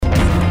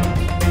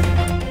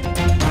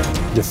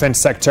Defense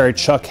Secretary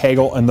Chuck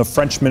Hagel and the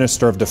French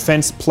Minister of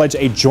Defense pledge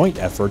a joint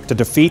effort to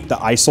defeat the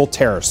ISIL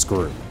terrorist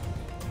group.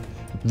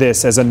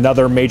 This as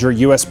another major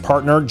U.S.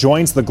 partner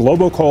joins the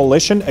global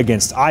coalition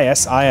against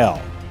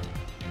ISIL.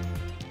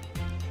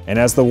 And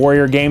as the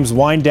Warrior Games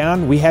wind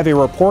down, we have a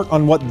report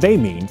on what they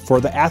mean for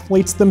the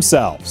athletes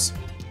themselves.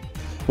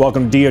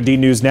 Welcome to DoD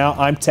News Now.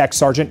 I'm Tech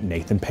Sergeant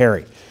Nathan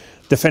Perry.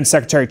 Defense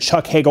Secretary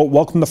Chuck Hagel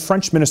welcomed the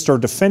French Minister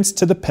of Defense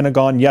to the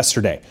Pentagon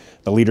yesterday.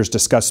 The leaders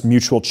discussed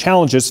mutual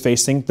challenges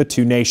facing the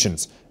two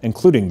nations,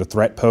 including the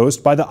threat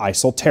posed by the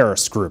ISIL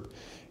terrorist group.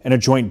 In a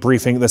joint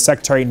briefing, the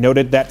Secretary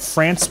noted that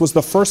France was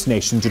the first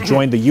nation to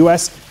join the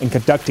U.S. in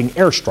conducting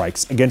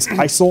airstrikes against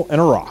ISIL in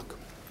Iraq.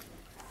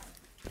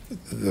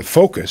 The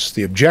focus,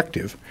 the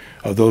objective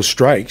of those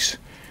strikes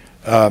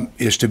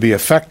is to be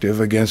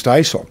effective against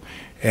ISIL.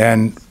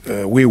 And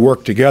we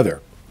work together.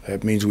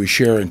 That means we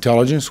share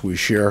intelligence, we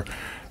share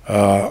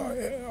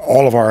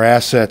all of our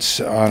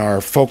assets on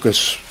our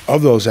focus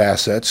of those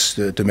assets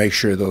to make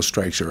sure those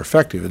strikes are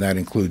effective, and that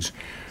includes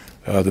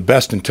the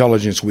best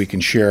intelligence we can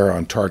share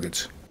on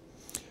targets.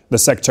 The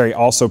Secretary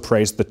also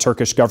praised the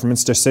Turkish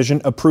government's decision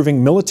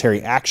approving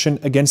military action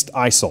against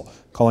ISIL,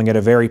 calling it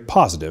a very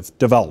positive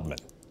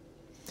development.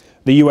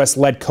 The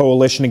U.S.-led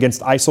coalition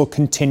against ISIL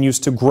continues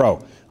to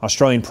grow.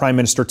 Australian Prime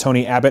Minister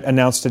Tony Abbott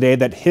announced today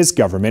that his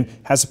government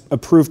has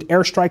approved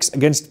airstrikes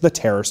against the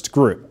terrorist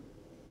group.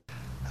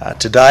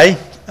 Today,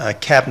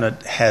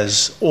 Cabinet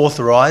has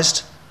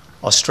authorised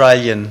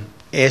Australian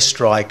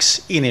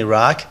airstrikes in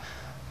Iraq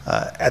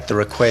at the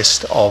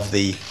request of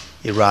the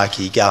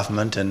Iraqi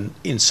government and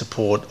in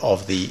support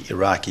of the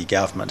Iraqi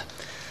government.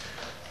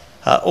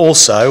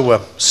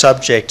 Also,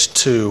 subject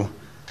to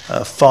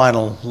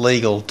final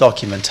legal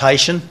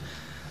documentation,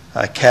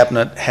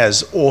 Cabinet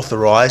has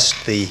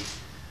authorised the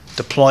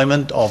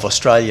deployment of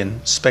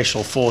Australian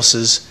Special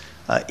Forces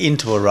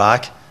into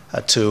Iraq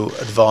to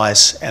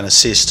advise and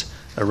assist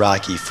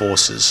Iraqi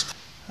forces.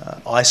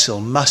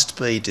 ISIL must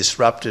be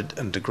disrupted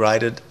and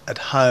degraded at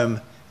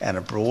home and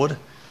abroad,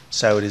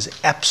 so it is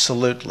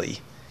absolutely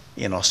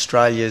in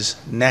Australia's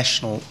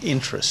national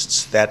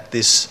interests that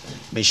this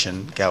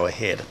mission go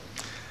ahead.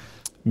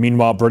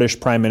 Meanwhile, British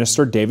Prime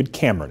Minister David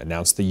Cameron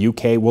announced the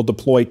UK will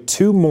deploy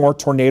 2 more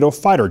Tornado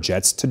fighter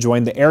jets to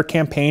join the air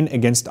campaign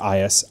against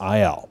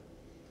ISIL.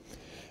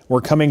 We're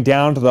coming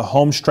down to the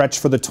home stretch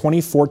for the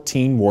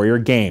 2014 Warrior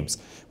Games,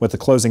 with the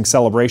closing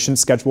celebration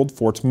scheduled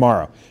for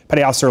tomorrow.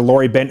 Petty Officer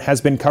Lori Bent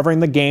has been covering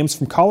the games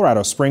from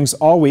Colorado Springs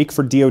all week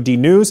for DoD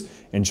News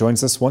and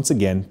joins us once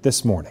again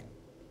this morning.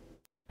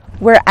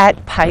 We're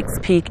at Pikes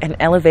Peak, an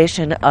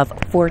elevation of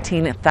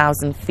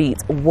 14,000 feet.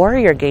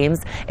 Warrior Games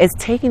is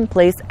taking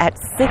place at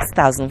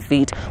 6,000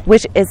 feet,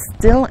 which is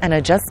still an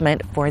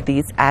adjustment for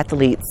these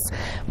athletes.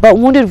 But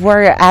Wounded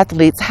Warrior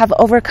athletes have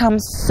overcome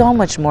so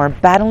much more,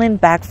 battling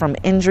back from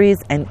injuries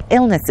and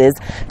illnesses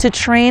to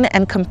train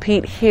and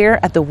compete here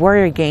at the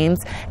Warrior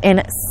Games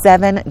in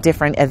 7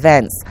 different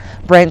events.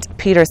 Brent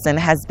Peterson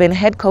has been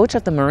head coach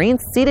of the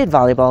Marines seated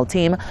volleyball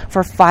team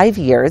for 5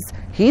 years.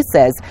 He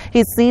says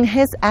he's seen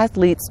his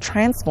athletes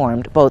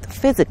transformed both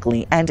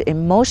physically and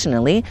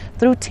emotionally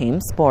through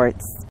team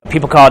sports.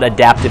 People call it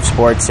adaptive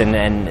sports,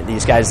 and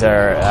these guys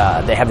are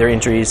they have their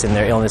injuries and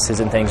their illnesses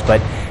and things,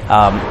 but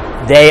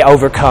they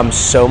overcome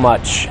so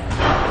much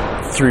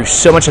through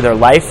so much of their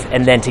life,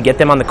 and then to get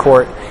them on the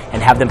court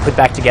and have them put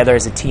back together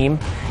as a team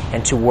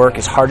and to work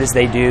as hard as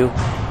they do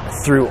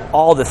through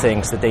all the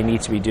things that they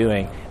need to be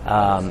doing,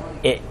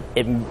 it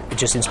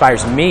just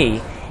inspires me.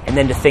 And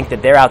then to think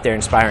that they're out there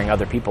inspiring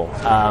other people.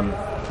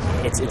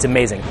 It's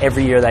amazing.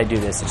 Every year that I do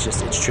this,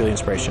 it's truly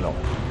inspirational.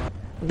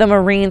 The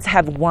Marines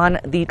have won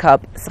the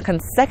Cup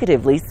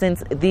consecutively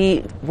since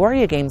the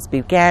Warrior Games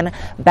began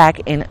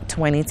back in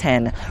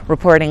 2010.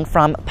 Reporting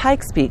from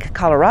Pikes Peak,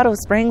 Colorado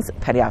Springs,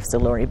 Petty Officer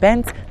Lori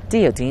Bent,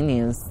 DoD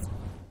News.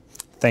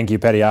 Thank you,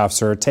 Petty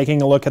Officer.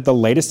 Taking a look at the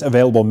latest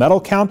available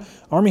medal count,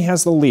 Army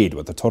has the lead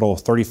with a total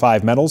of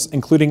 35 medals,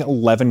 including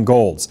 11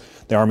 golds.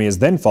 The Army is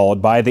then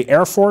followed by the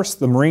Air Force,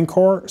 the Marine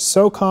Corps,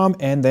 SOCOM,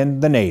 and then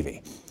the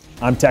Navy.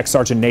 I'm Tech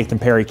Sergeant Nathan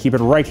Perry. Keep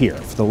it right here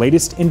for the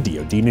latest in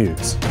DoD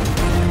News.